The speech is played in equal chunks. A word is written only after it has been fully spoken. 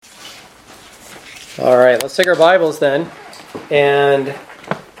All right, let's take our Bibles then and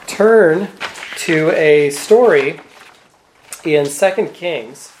turn to a story in 2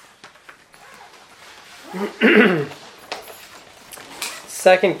 Kings. 2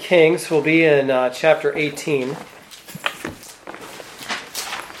 Kings will be in chapter 18.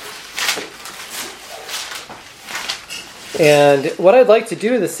 And what I'd like to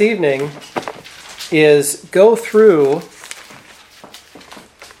do this evening is go through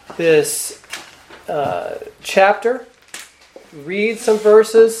this chapter, read some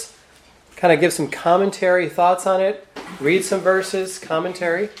verses, kind of give some commentary, thoughts on it, read some verses,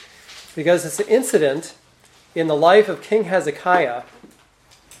 commentary, because it's an incident in the life of King Hezekiah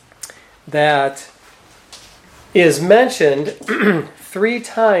that is mentioned 3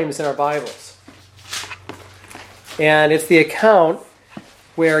 times in our Bibles. And it's the account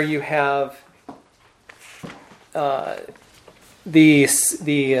where you have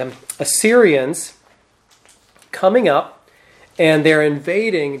the Assyrians coming up, and they're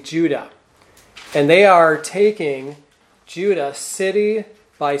invading Judah. And they are taking Judah city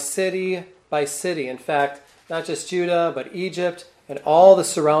by city by city. In fact, not just Judah, but Egypt and all the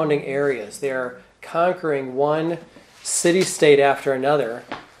surrounding areas. They're conquering one city-state after another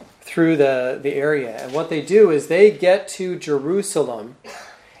through the area. And what they do is they get to Jerusalem,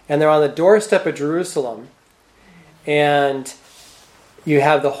 and they're on the doorstep of Jerusalem, and you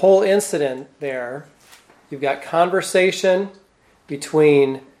have the whole incident there. You've got conversation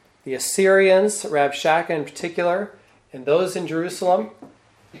between the Assyrians, Rabshakeh in particular, and those in Jerusalem.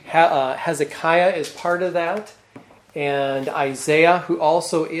 Hezekiah is part of that. And Isaiah, who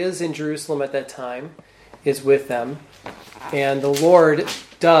also is in Jerusalem at that time, is with them. And the Lord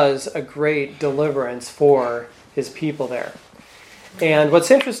does a great deliverance for his people there. And what's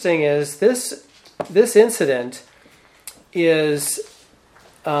interesting is this incident is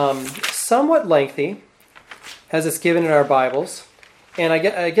somewhat lengthy, as it's given in our Bibles. And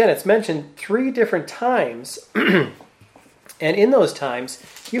again, it's mentioned 3 different times. And in those times,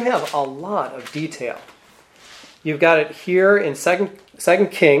 you have a lot of detail. You've got it here in 2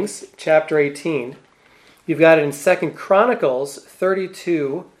 Kings, chapter 18. You've got it in 2 Chronicles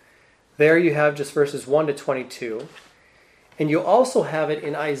 32. There you have just verses 1 to 22. And you also have it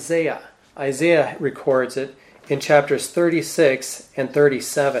in Isaiah. Isaiah records it in chapters 36 and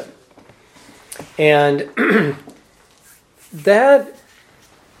 37. And that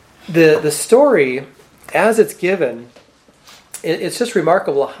the story, as it's given, it's just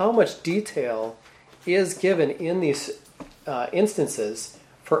remarkable how much detail is given in these instances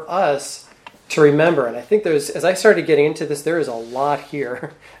for us to remember. And I think as I started getting into this, there is a lot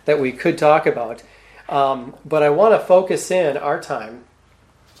here that we could talk about. But I want to focus in our time,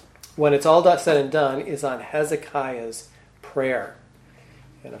 when it's all said and done, is on Hezekiah's prayer.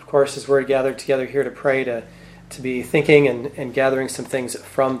 And of course, as we're gathered together here to pray, to be thinking and gathering some things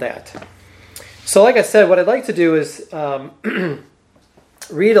from that. So like I said, what I'd like to do is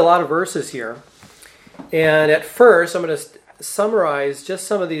read a lot of verses here. And at first, I'm going to summarize just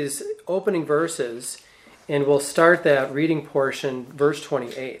some of these opening verses, and we'll start that reading portion, verse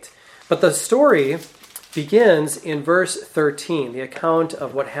 28. But the story begins in verse 13, the account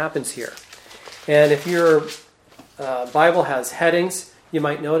of what happens here. And if your Bible has headings, you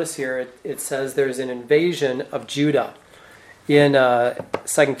might notice here it says there's an invasion of Judah in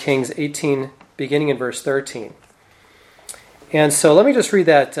 2 Kings 18, beginning in verse 13. And so let me just read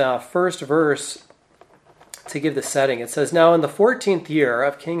that first verse to give the setting. It says, "Now in the 14th year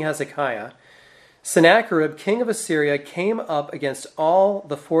of King Hezekiah, Sennacherib, king of Assyria, came up against all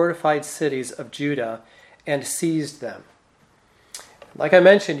the fortified cities of Judah and seized them." Like I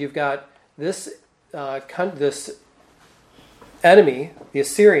mentioned, you've got this enemy, the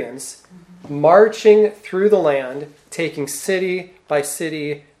Assyrians, marching through the land, taking city by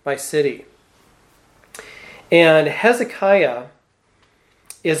city by city. And Hezekiah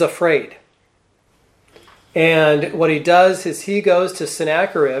is afraid. And what he does is he goes to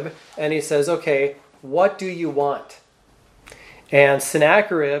Sennacherib and he says, "Okay, what do you want?" And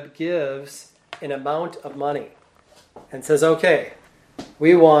Sennacherib gives an amount of money and says, "Okay,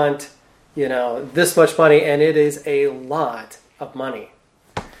 we want, this much money," and it is a lot of money.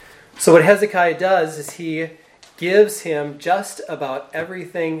 So what Hezekiah does is he gives him just about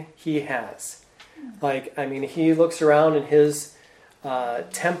everything he has. He looks around in his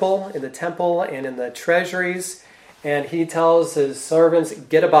temple and in the treasuries, and he tells his servants,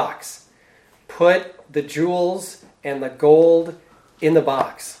 "Get a box. Put the jewels and the gold in the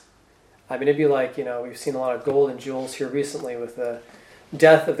box." It'd be like, we've seen a lot of gold and jewels here recently with the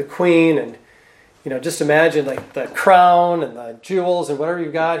death of the queen, and just imagine like the crown and the jewels and whatever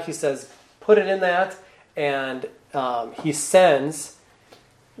you've got. He says, put it in that, and he sends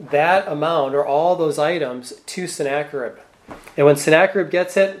that amount or all those items to Sennacherib. And when Sennacherib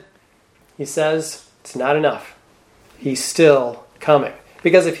gets it, he says it's not enough. He's still coming.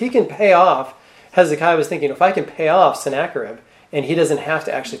 Because if he can pay off, Hezekiah was thinking, if I can pay off Sennacherib, and he doesn't have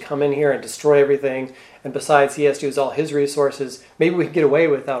to actually come in here and destroy everything, and besides he has to use all his resources, maybe we can get away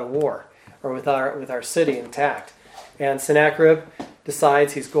without a war, or with our city intact. And Sennacherib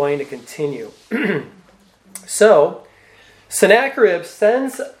decides he's going to continue. So, Sennacherib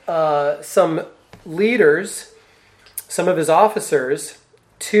sends some leaders, some of his officers,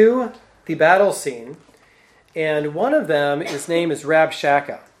 to the battle scene, and one of them, his name is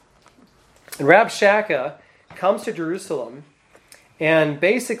Rabshakeh. And Rabshakeh comes to Jerusalem, and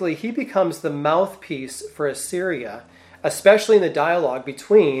basically he becomes the mouthpiece for Assyria, especially in the dialogue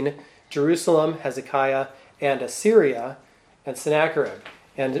between Jerusalem, Hezekiah, and Assyria, and Sennacherib.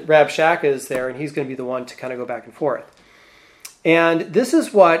 And Rabshakeh is there, and he's going to be the one to kind of go back and forth. And this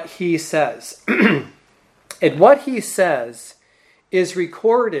is what he says. And what he says is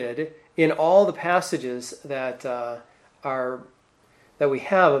recorded in all the passages that we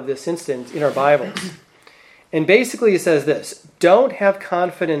have of this incident in our Bibles. And basically, he says this: don't have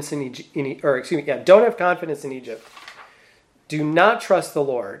confidence in Egypt. Don't have confidence in Egypt. Do not trust the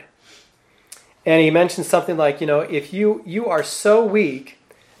Lord. And he mentions something like, if you are so weak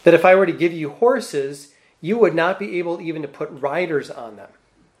that if I were to give you horses, you would not be able even to put riders on them.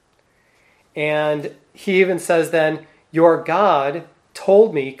 And he even says then, your God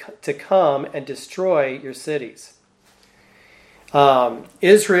told me to come and destroy your cities.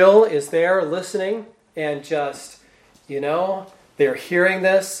 Israel is there listening and just, they're hearing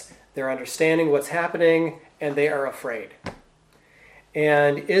this, they're understanding what's happening, and they are afraid.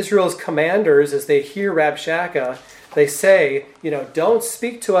 And Israel's commanders, as they hear Rabshakeh, they say, don't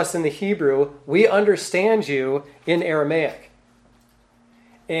speak to us in the Hebrew. We understand you in Aramaic.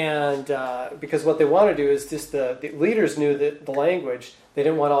 And because what they want to do is just the leaders knew the language. They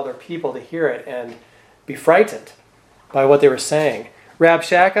didn't want all their people to hear it and be frightened by what they were saying.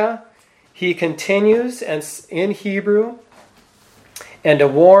 Rabshakeh, he continues and in Hebrew and to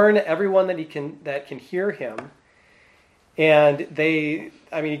warn everyone that can hear him. And he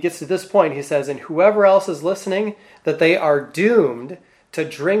gets to this point, he says, and whoever else is listening, that they are doomed to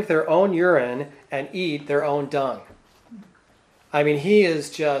drink their own urine and eat their own dung. He is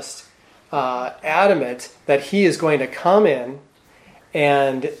just adamant that he is going to come in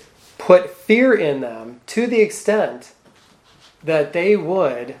and put fear in them to the extent that they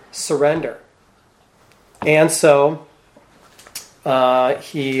would surrender. And so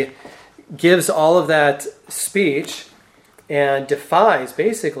he gives all of that speech and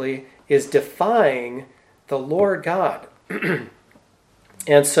is defying the Lord God.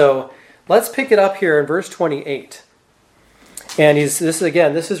 And so let's pick it up here in verse 28. And this is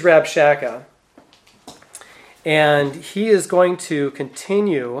Rabshakeh. And he is going to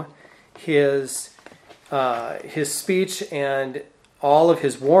continue his speech and all of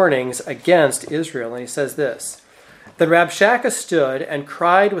his warnings against Israel. And he says this: Then Rabshakeh stood and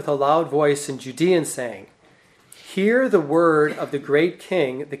cried with a loud voice in Judean, saying, Hear the word of the great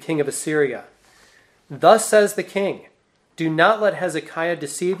king, the king of Assyria. Thus says the king, do not let Hezekiah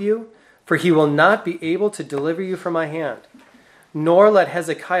deceive you, for he will not be able to deliver you from my hand. Nor let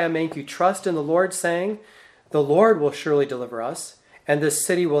Hezekiah make you trust in the Lord, saying, the Lord will surely deliver us, and this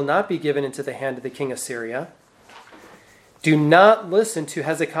city will not be given into the hand of the king of Syria. Do not listen to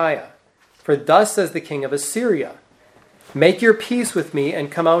Hezekiah, for thus says the king of Assyria, make your peace with me and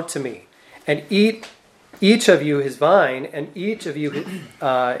come out to me, and eat each of you his vine, and each of you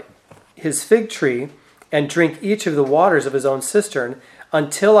his fig tree, and drink each of the waters of his own cistern,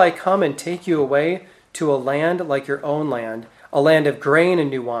 until I come and take you away to a land like your own land, a land of grain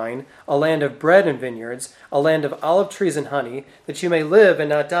and new wine, a land of bread and vineyards, a land of olive trees and honey, that you may live and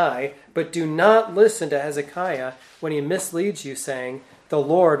not die. But do not listen to Hezekiah when he misleads you, saying, the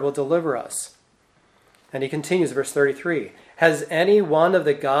Lord will deliver us. And he continues, verse 33, has any one of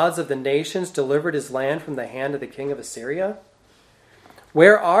the gods of the nations delivered his land from the hand of the king of Assyria?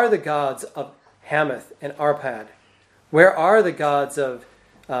 Where are the gods of Hamath and Arpad? Where are the gods of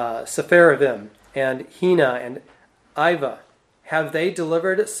Sepharvaim and Hena and Iva? Have they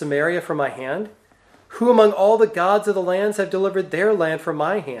delivered Samaria from my hand? Who among all the gods of the lands have delivered their land from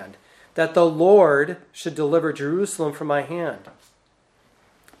my hand, that the Lord should deliver Jerusalem from my hand?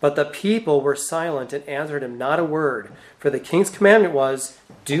 But the people were silent and answered him not a word, for the king's commandment was,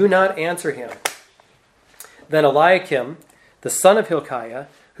 do not answer him. Then Eliakim, the son of Hilkiah,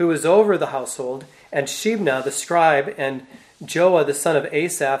 who was over the household, and Shebna the scribe, and Joah, the son of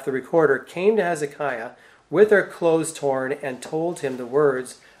Asaph, the recorder, came to Hezekiah with their clothes torn and told him the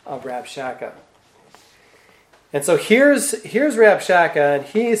words of Rabshakeh. And so here's Rabshakeh, and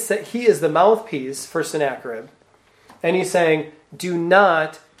he is the mouthpiece for Sennacherib. And he's saying, do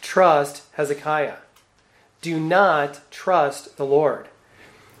not trust Hezekiah. Do not trust the Lord.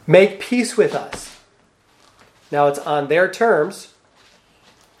 Make peace with us. Now it's on their terms.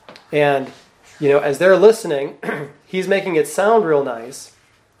 And, as they're listening, he's making it sound real nice.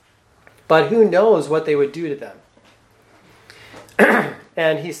 But who knows what they would do to them.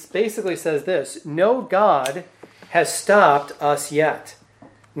 And he basically says this, no God has stopped us yet.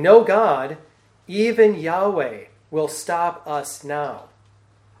 No God, even Yahweh, will stop us now.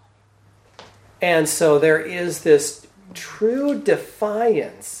 And so there is this true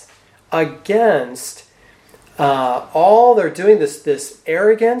defiance against all they're doing, this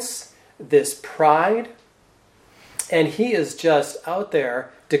arrogance, this pride. And he is just out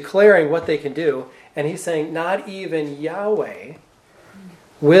there declaring what they can do. And he's saying, not even Yahweh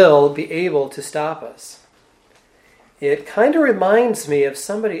will be able to stop us. It kind of reminds me of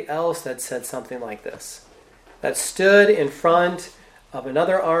somebody else that said something like this, that stood in front of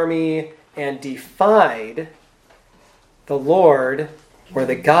another army and defied the Lord or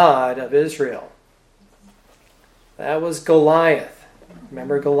the God of Israel. That was Goliath.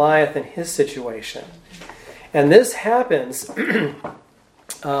 Remember Goliath and his situation. And this happens, this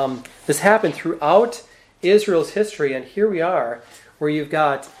happened throughout Israel's history, and here we are, where you've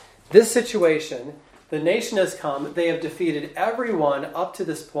got this situation. The nation has come. They have defeated everyone up to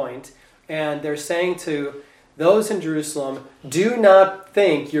this point, and they're saying to those in Jerusalem, do not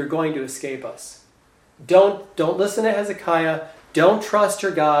think you're going to escape us. Don't listen to Hezekiah. Don't trust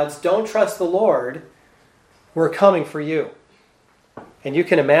your gods. Don't trust the Lord. We're coming for you. And you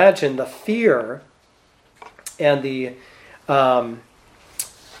can imagine the fear and the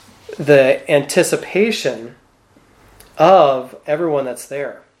anticipation of everyone that's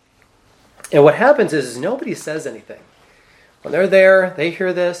there. And what happens is nobody says anything. When they're there, they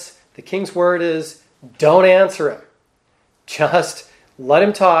hear this. The king's word is, don't answer him. Just let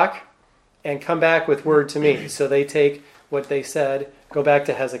him talk and come back with word to me. So they take what they said, go back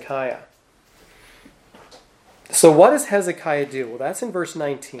to Hezekiah. So what does Hezekiah do? Well, that's in verse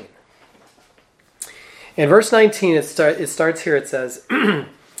 19. In verse 19, it starts here. It says,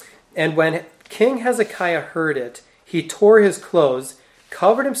 and when King Hezekiah heard it, he tore his clothes,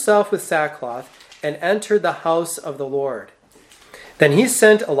 covered himself with sackcloth, and entered the house of the Lord. Then he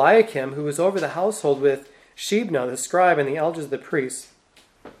sent Eliakim, who was over the household, with Shebna, the scribe, and the elders of the priests,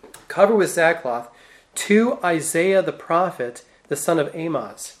 covered with sackcloth, to Isaiah the prophet, the son of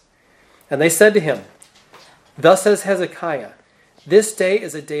Amoz. And they said to him, thus says Hezekiah, this day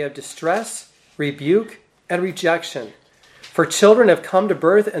is a day of distress, rebuke, and rejection. For children have come to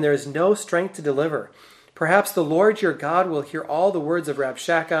birth, and there is no strength to deliver. Perhaps the Lord your God will hear all the words of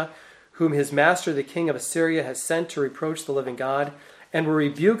Rabshakeh, whom his master the king of Assyria has sent to reproach the living God, and will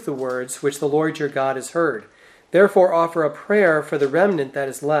rebuke the words which the Lord your God has heard. Therefore offer a prayer for the remnant that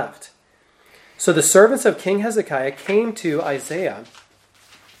is left. So the servants of King Hezekiah came to Isaiah,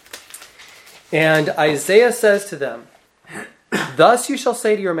 and Isaiah says to them, thus you shall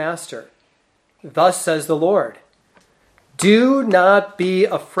say to your master, thus says the Lord, do not be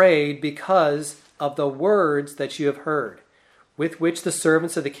afraid because of the words that you have heard, with which the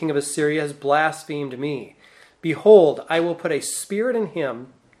servants of the king of Assyria has blasphemed me. Behold, I will put a spirit in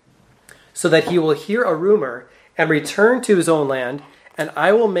him, so that he will hear a rumor and return to his own land, and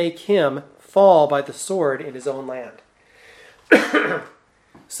I will make him fall by the sword in his own land.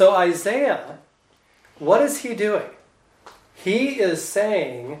 So Isaiah, what is he doing? He is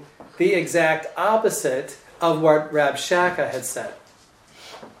saying the exact opposite of what Rabshakeh had said.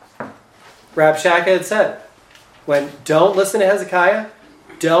 Rabshakeh had said, don't listen to Hezekiah,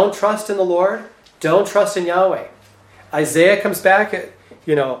 don't trust in the Lord, don't trust in Yahweh. Isaiah comes back,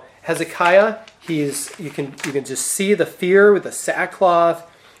 Hezekiah, you can just see the fear with the sackcloth,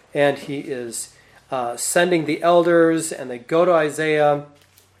 and he is sending the elders, and they go to Isaiah,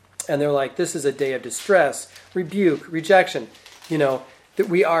 and they're like, this is a day of distress, rebuke, rejection, that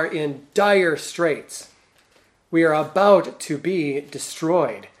we are in dire straits. We are about to be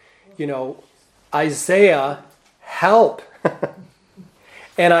destroyed. Isaiah, help.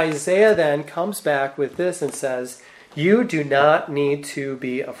 And Isaiah then comes back with this and says, you do not need to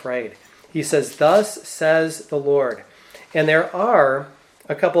be afraid. He says, thus says the Lord. And there are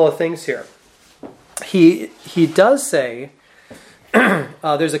a couple of things here. He does say,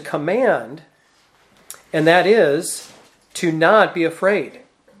 there's a command, and that is to not be afraid.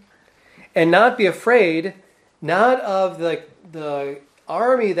 And not be afraid, not of the the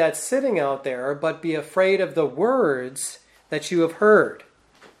army that's sitting out there, but be afraid of the words that you have heard.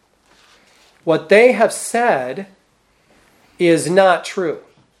 What they have said is not true.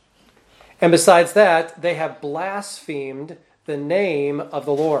 And besides that, they have blasphemed the name of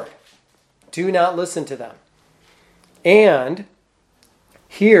the Lord. Do not listen to them. And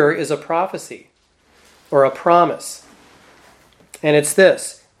here is a prophecy or a promise. And it's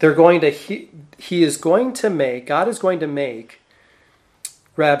this. God is going to make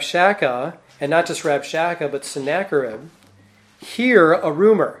Rabshakeh, and not just Rabshakeh, but Sennacherib, hear a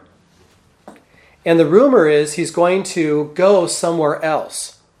rumor. And the rumor is he's going to go somewhere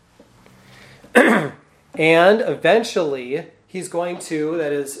else. And eventually, he's going to,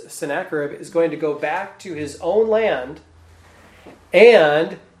 that is, Sennacherib, is going to go back to his own land,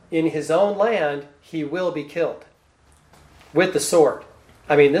 and in his own land, he will be killed with the sword.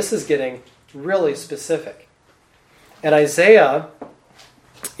 I mean, this is getting really specific. And Isaiah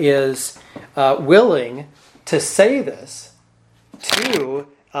is willing to say this to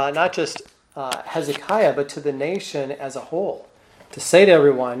not just Hezekiah, but to the nation as a whole. To say to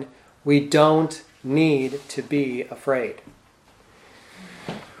everyone, we don't need to be afraid.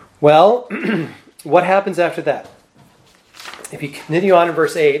 Well, what happens after that? If you continue on in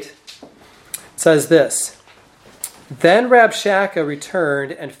verse 8, it says this. Then Rabshakeh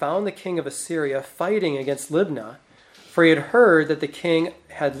returned and found the king of Assyria fighting against Libnah, for he had heard that the king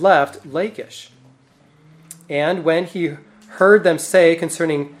had left Lachish. And when he heard them say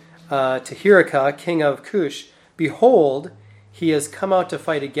concerning Tirhakah, king of Cush, behold, he has come out to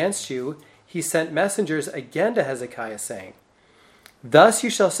fight against you, he sent messengers again to Hezekiah, saying, thus you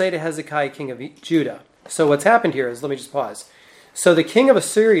shall say to Hezekiah, king of Judah. So what's happened here is, let me just pause. So the king of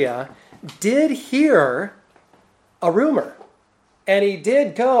Assyria did hear a rumor, and he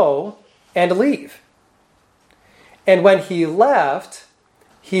did go and leave. And when he left,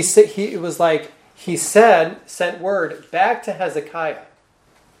 sent word back to Hezekiah.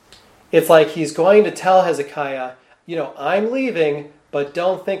 It's like he's going to tell Hezekiah, I'm leaving, but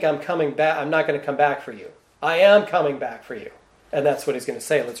don't think I'm coming back. I'm not going to come back for you. I am coming back for you. And that's what he's going to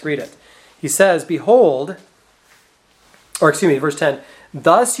say. Let's read it. He says, verse 10,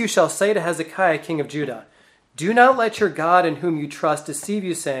 thus you shall say to Hezekiah, king of Judah, do not let your God in whom you trust deceive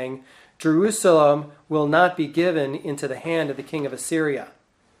you, saying, Jerusalem will not be given into the hand of the king of Assyria.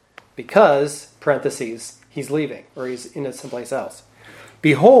 Because, parentheses, he's leaving, or he's in someplace else.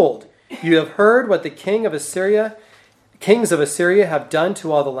 Behold, you have heard what the kings of Assyria have done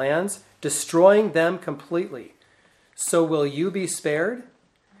to all the lands, destroying them completely. So will you be spared?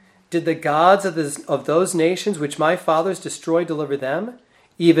 Did the gods of those nations which my fathers destroyed deliver them?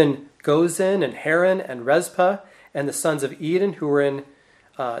 Even Gozan and Haran and Rezpah and the sons of Eden who were in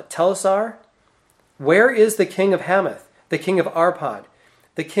Telassar? Where is the king of Hamath, the king of Arpad,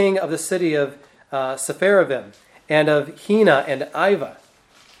 the king of the city of Sepharvaim, and of Hena and Iva?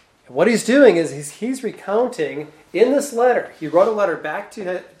 What he's doing is he's recounting in this letter. He wrote a letter back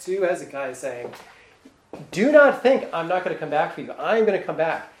to Hezekiah saying, do not think I'm not going to come back for you. I'm going to come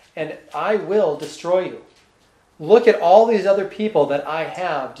back, and I will destroy you. Look at all these other people that I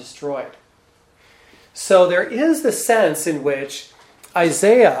have destroyed. So there is the sense in which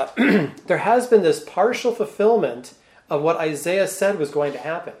Isaiah, there has been this partial fulfillment of what Isaiah said was going to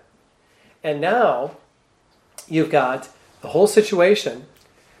happen. And now you've got the whole situation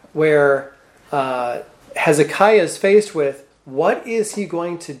where Hezekiah is faced with, what is he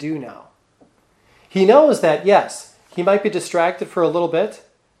going to do now? He knows that, yes, he might be distracted for a little bit,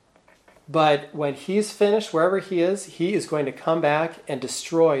 but when he's finished, wherever he is going to come back and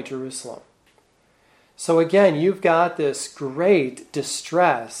destroy Jerusalem. So again, you've got this great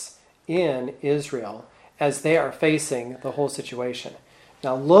distress in Israel as they are facing the whole situation.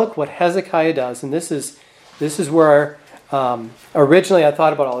 Now look what Hezekiah does, and this is where originally I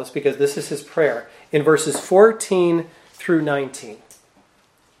thought about all this, because this is his prayer in verses 14 through 19.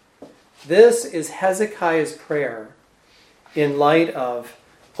 This is Hezekiah's prayer in light of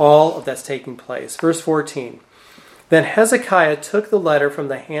all of that's taking place. Verse 14. Then Hezekiah took the letter from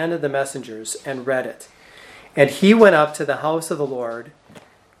the hand of the messengers and read it. And he went up to the house of the Lord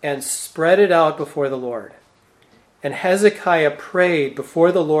and spread it out before the Lord. And Hezekiah prayed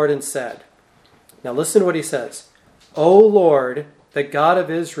before the Lord and said, now listen to what he says. O Lord, the God of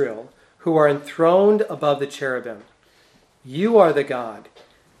Israel, who are enthroned above the cherubim, you are the God.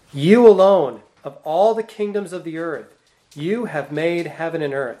 You alone, of all the kingdoms of the earth, you have made heaven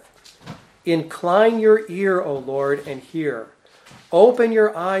and earth. Incline your ear, O Lord, and hear. Open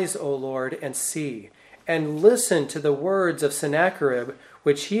your eyes, O Lord, and see, and listen to the words of Sennacherib,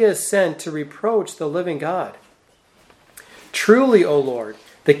 which he has sent to reproach the living God. Truly, O Lord,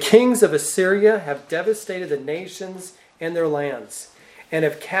 the kings of Assyria have devastated the nations and their lands, and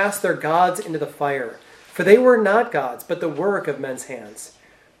have cast their gods into the fire. For they were not gods, but the work of men's hands,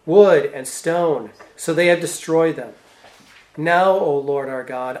 wood and stone, so they have destroyed them. Now, O Lord our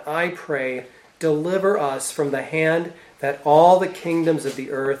God, I pray, deliver us from the hand, that all the kingdoms of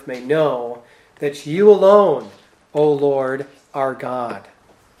the earth may know that you alone, O Lord, are God.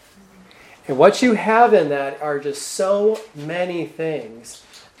 And what you have in that are just so many things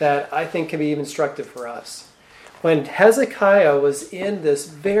that I think can be even instructive for us. When Hezekiah was in this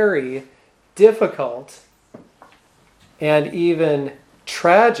very difficult and even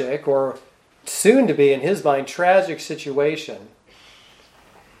tragic, or soon to be in his mind, tragic situation,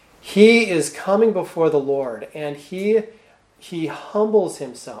 he is coming before the Lord, and he humbles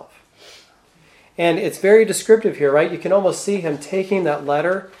himself. And it's very descriptive here, right? You can almost see him taking that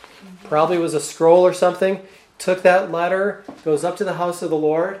letter, probably was a scroll or something, took that letter, goes up to the house of the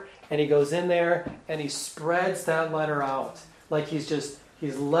Lord, and he goes in there and he spreads that letter out. Like he's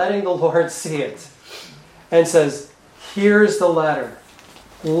letting the Lord see it. And says, here's the letter.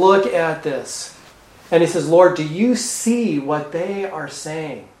 Look at this. And he says, Lord, do you see what they are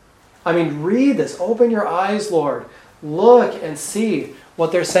saying? I mean, read this. Open your eyes, Lord. Look and see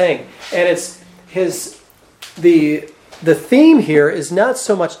what they're saying. And it's the theme here is not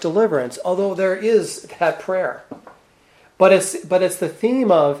so much deliverance, although there is that prayer. But it's the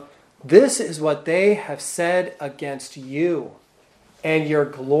theme of, this is what they have said against you and your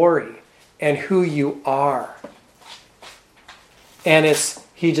glory and who you are. And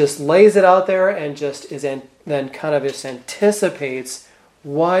he just lays it out there and then kind of just anticipates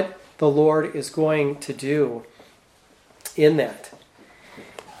what the Lord is going to do in that.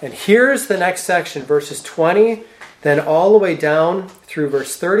 And here's the next section, verses 20, then all the way down through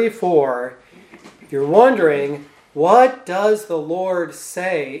verse 34. You're wondering, what does the Lord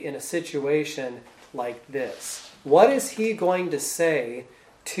say in a situation like this? What is he going to say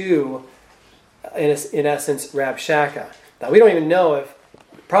to, in essence, Rabshakeh? Now, we don't even know if,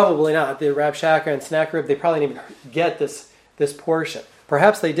 probably not, the Rabshakeh and Sennacherib, they probably didn't even get this portion.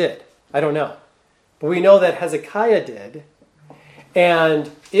 Perhaps they did. I don't know. But we know that Hezekiah did,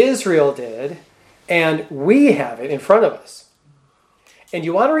 and Israel did, and we have it in front of us. And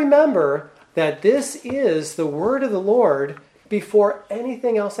you want to remember that this is the word of the Lord before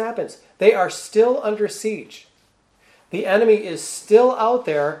anything else happens. They are still under siege. The enemy is still out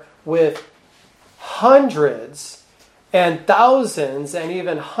there with hundreds and thousands and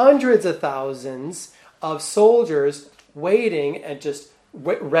even hundreds of thousands of soldiers waiting and just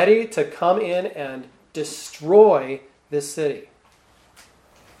ready to come in and destroy this city.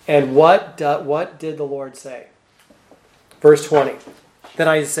 And what did the Lord say? Verse 20. Then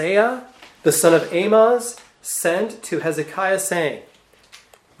Isaiah, the son of Amoz, sent to Hezekiah, saying,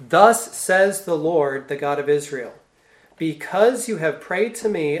 Thus says the Lord, the God of Israel, because you have prayed to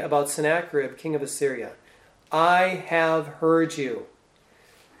me about Sennacherib, king of Assyria, I have heard you.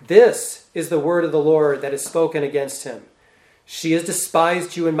 This is the word of the Lord that is spoken against him. She has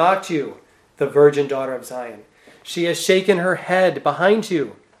despised you and mocked you, the virgin daughter of Zion. She has shaken her head behind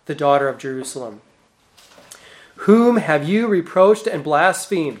you, the daughter of Jerusalem. Whom have you reproached and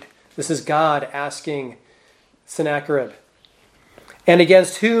blasphemed? This is God asking Sennacherib. And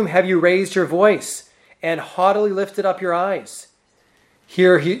against whom have you raised your voice and haughtily lifted up your eyes?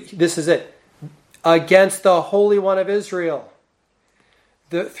 This is it. Against the Holy One of Israel.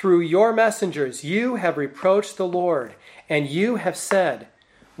 Through your messengers you have reproached the Lord, and you have said,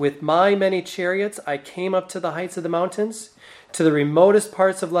 With my many chariots I came up to the heights of the mountains, to the remotest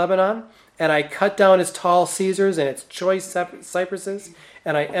parts of Lebanon, and I cut down its tall cedars and its choice cypresses,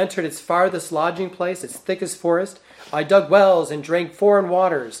 and I entered its farthest lodging place, its thickest forest. I dug wells and drank foreign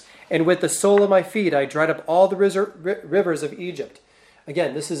waters, and with the sole of my feet I dried up all the rivers of Egypt.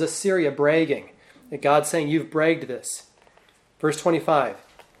 Again, this is Assyria bragging. And God's saying, you've bragged this. Verse 25,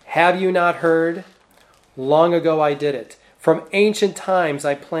 have you not heard? Long ago I did it. From ancient times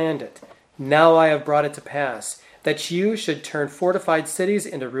I planned it. Now I have brought it to pass, that you should turn fortified cities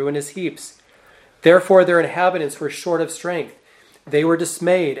into ruinous heaps. Therefore their inhabitants were short of strength. They were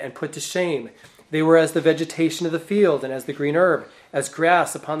dismayed and put to shame. They were as the vegetation of the field and as the green herb, as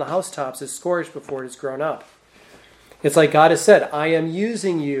grass upon the housetops is scorched before it is grown up. It's like God has said, I am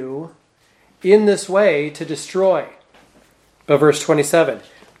using you in this way to destroy. But verse 27,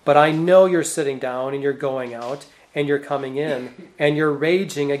 but I know you're sitting down and you're going out and you're coming in and you're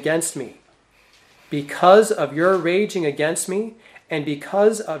raging against me. Because of your raging against me and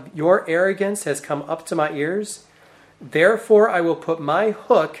because of your arrogance has come up to my ears, therefore I will put my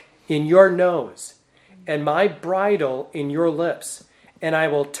hook in your nose and my bridle in your lips, and I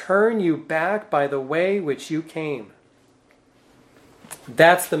will turn you back by the way which you came.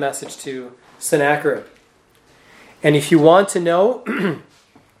 That's the message to Sennacherib. And if you want to know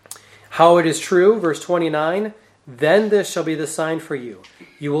how it is true, verse 29, then this shall be the sign for you.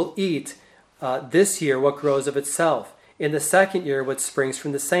 You will eat this year what grows of itself. In the second year what springs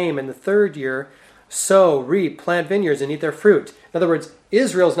from the same. In the third year sow, reap, plant vineyards, and eat their fruit. In other words,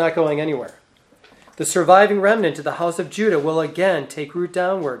 Israel's not going anywhere. The surviving remnant of the house of Judah will again take root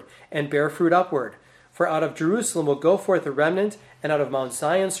downward and bear fruit upward. For out of Jerusalem will go forth a remnant, and out of Mount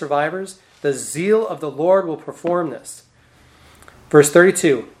Zion survivors. The zeal of the Lord will perform this. Verse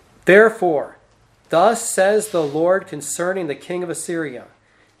 32, therefore, thus says the Lord concerning the king of Assyria,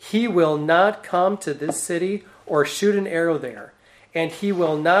 he will not come to this city or shoot an arrow there, and he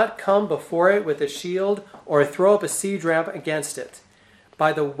will not come before it with a shield or throw up a siege ramp against it.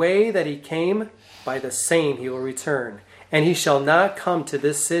 By the way that he came, by the same he will return, and he shall not come to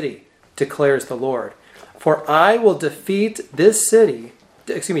this city, declares the Lord. For I will defend,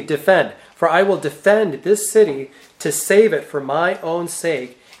 for I will defend this city to save it for my own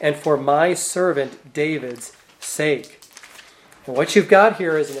sake and for my servant David's sake. And what you've got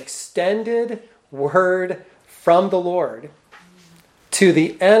here is an extended word from the Lord to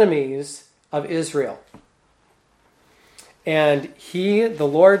the enemies of Israel. And the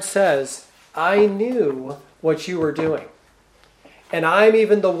Lord says, I knew what you were doing. And I'm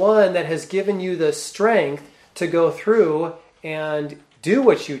even the one that has given you the strength to go through and do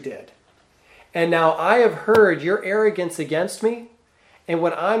what you did. And now I have heard your arrogance against me. And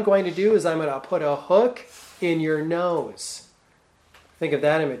what I'm going to do is I'm going to put a hook in your nose. Think of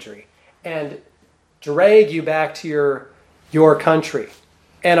that imagery. And drag you back to your country.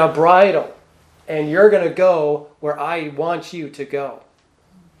 And a bridle. And you're going to go where I want you to go.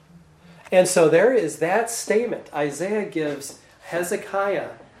 And so there is that statement. Isaiah gives Hezekiah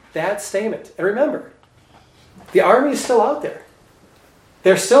that statement. And remember, the army is still out there.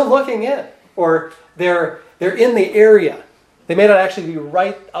 They're still looking in. Or they're in the area. They may not actually be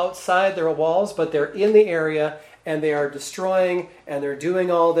right outside their walls, but they're in the area and they are destroying and they're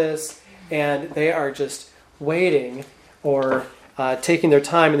doing all this and they are just waiting or taking their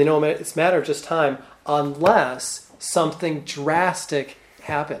time, and they know it's a matter of just time unless something drastic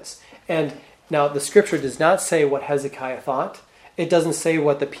happens. And now the scripture does not say what Hezekiah thought. It doesn't say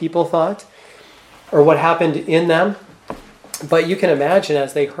what the people thought or what happened in them. But you can imagine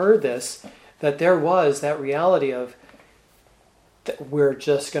as they heard this that there was that reality of that we're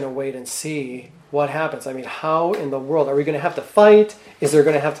just going to wait and see what happens. I mean, how in the world are we going to have to fight? Is there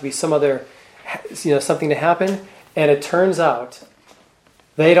going to have to be some other, something to happen? And it turns out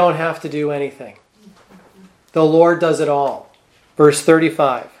they don't have to do anything. The Lord does it all. Verse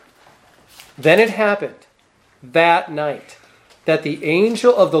 35. Then it happened that night that the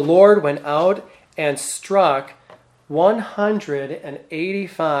angel of the Lord went out and struck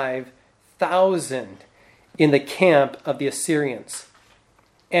 185,000 in the camp of the Assyrians.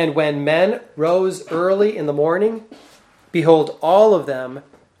 And when men rose early in the morning, behold, all of them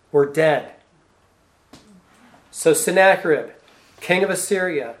were dead. So Sennacherib, king of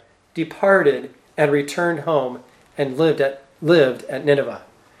Assyria, departed and returned home and lived at Nineveh.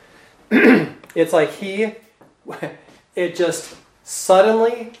 It's like it just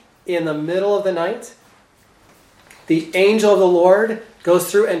suddenly, in the middle of the night, the angel of the Lord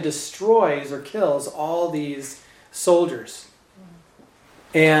goes through and destroys or kills all these soldiers.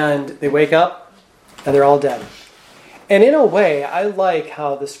 And they wake up and they're all dead. And in a way, I like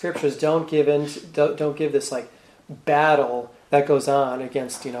how the scriptures don't give this like battle that goes on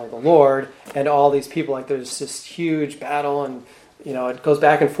against, the Lord and all these people. Like there's this huge battle and, it goes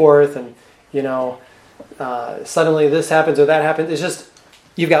back and forth and, suddenly this happens or that happens. It's just,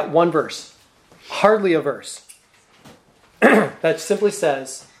 you've got one verse, hardly a verse, that simply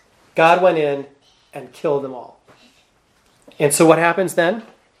says, God went in and killed them all. And so what happens then?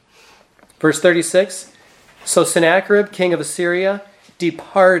 Verse 36, so Sennacherib, king of Assyria,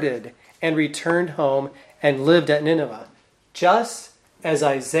 departed and returned home and lived at Nineveh, just as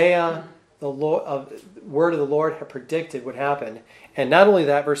Isaiah, the word of the Lord, had predicted would happen. And not only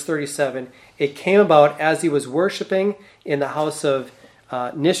that, verse 37, it came about as he was worshiping in the house of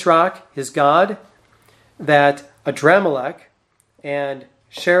Nisroch, his god, that Adramelech and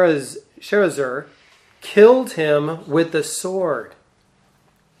Sherezer killed him with the sword,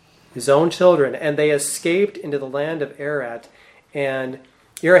 his own children, and they escaped into the land of Ararat, and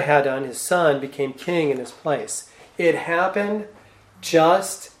Esarhaddon, his son, became king in his place. It happened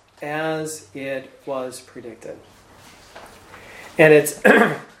just as it was predicted. And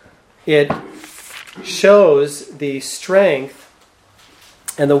it shows the strength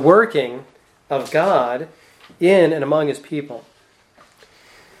and the working of God in and among his people.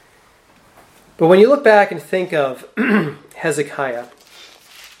 But when you look back and think of Hezekiah,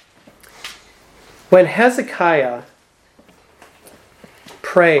 when Hezekiah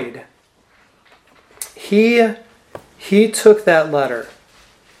prayed, he took that letter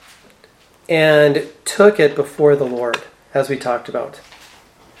and took it before the Lord, as we talked about.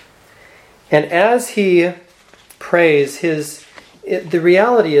 And as he prays, the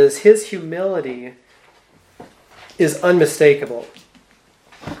reality is his humility is unmistakable.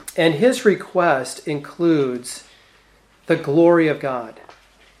 And his request includes the glory of God.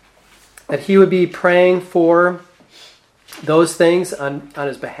 That he would be praying for those things on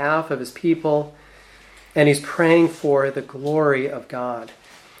his behalf of his people. And he's praying for the glory of God.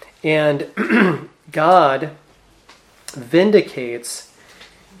 And God vindicates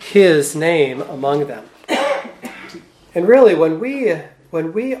his name among them. And really, when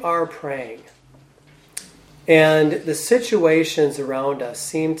we are praying, and the situations around us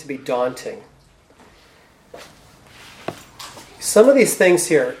seem to be daunting, some of these things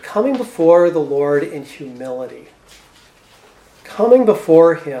here, coming before the Lord in humility, coming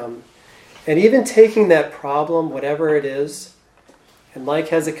before him, and even taking that problem, whatever it is, and like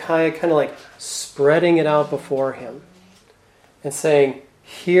Hezekiah, kind of like spreading it out before him, and saying,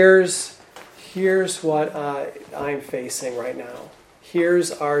 here's what I'm facing right now.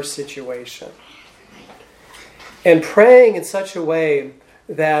 Here's our situation. And praying in such a way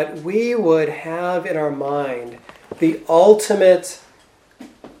that we would have in our mind the ultimate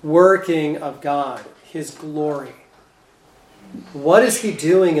working of God, his glory. What is he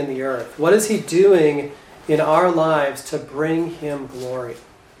doing in the earth? What is he doing in our lives to bring him glory?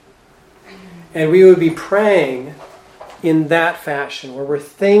 And we would be praying in that fashion, where we're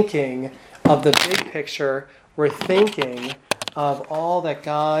thinking of the big picture, we're thinking of all that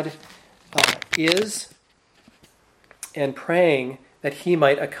God is, and praying that he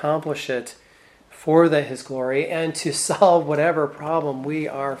might accomplish it for his glory and to solve whatever problem we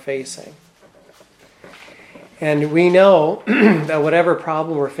are facing. And we know that whatever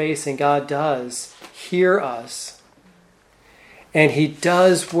problem we're facing, God does hear us. And he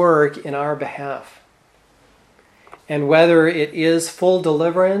does work in our behalf. And whether it is full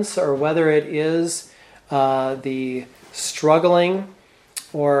deliverance or whether it is the struggling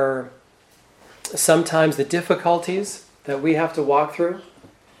or sometimes the difficulties that we have to walk through,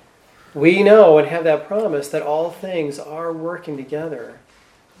 we know and have that promise that all things are working together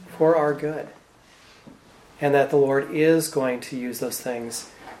for our good. And that the Lord is going to use those things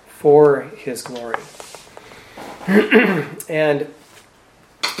for his glory. And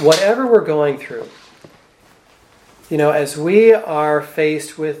whatever we're going through, as we are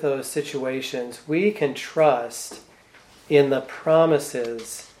faced with those situations, we can trust in the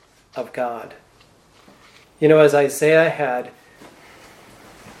promises of God. As Isaiah had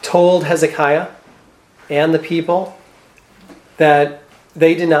told Hezekiah and the people that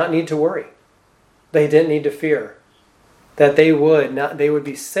they did not need to worry. They didn't need to fear. That they would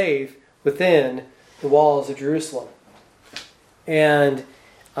be safe within the walls of Jerusalem. And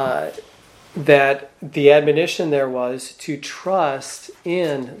that the admonition there was to trust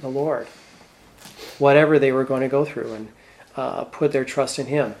in the Lord, whatever they were going to go through, and put their trust in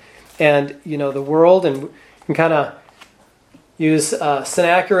him. And, the world, and we can kind of use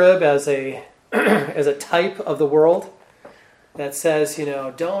Sennacherib as a as a type of the world that says,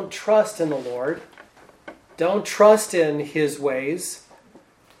 don't trust in the Lord. Don't trust in his ways.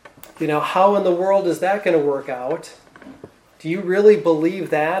 How in the world is that going to work out? Do you really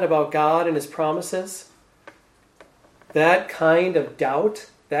believe that about God and his promises? That kind of doubt,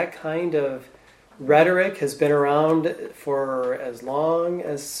 that kind of rhetoric has been around for as long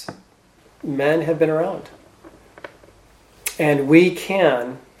as men have been around. And we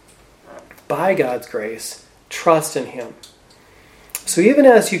can, by God's grace, trust in him. So even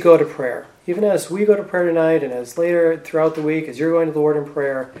as you go to prayer, even as we go to prayer tonight, and as later throughout the week, as you're going to the Lord in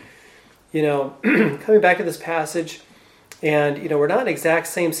prayer, coming back to this passage, and we're not in the exact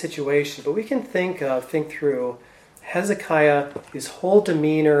same situation, but we can think through Hezekiah, his whole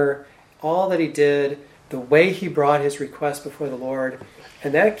demeanor, all that he did, the way he brought his request before the Lord,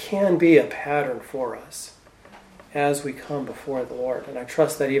 and that can be a pattern for us as we come before the Lord. And I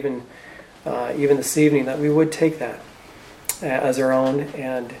trust that even this evening that we would take that as our own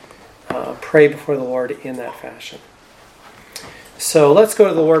and pray before the Lord in that fashion. So let's go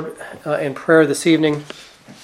to the Lord in prayer this evening.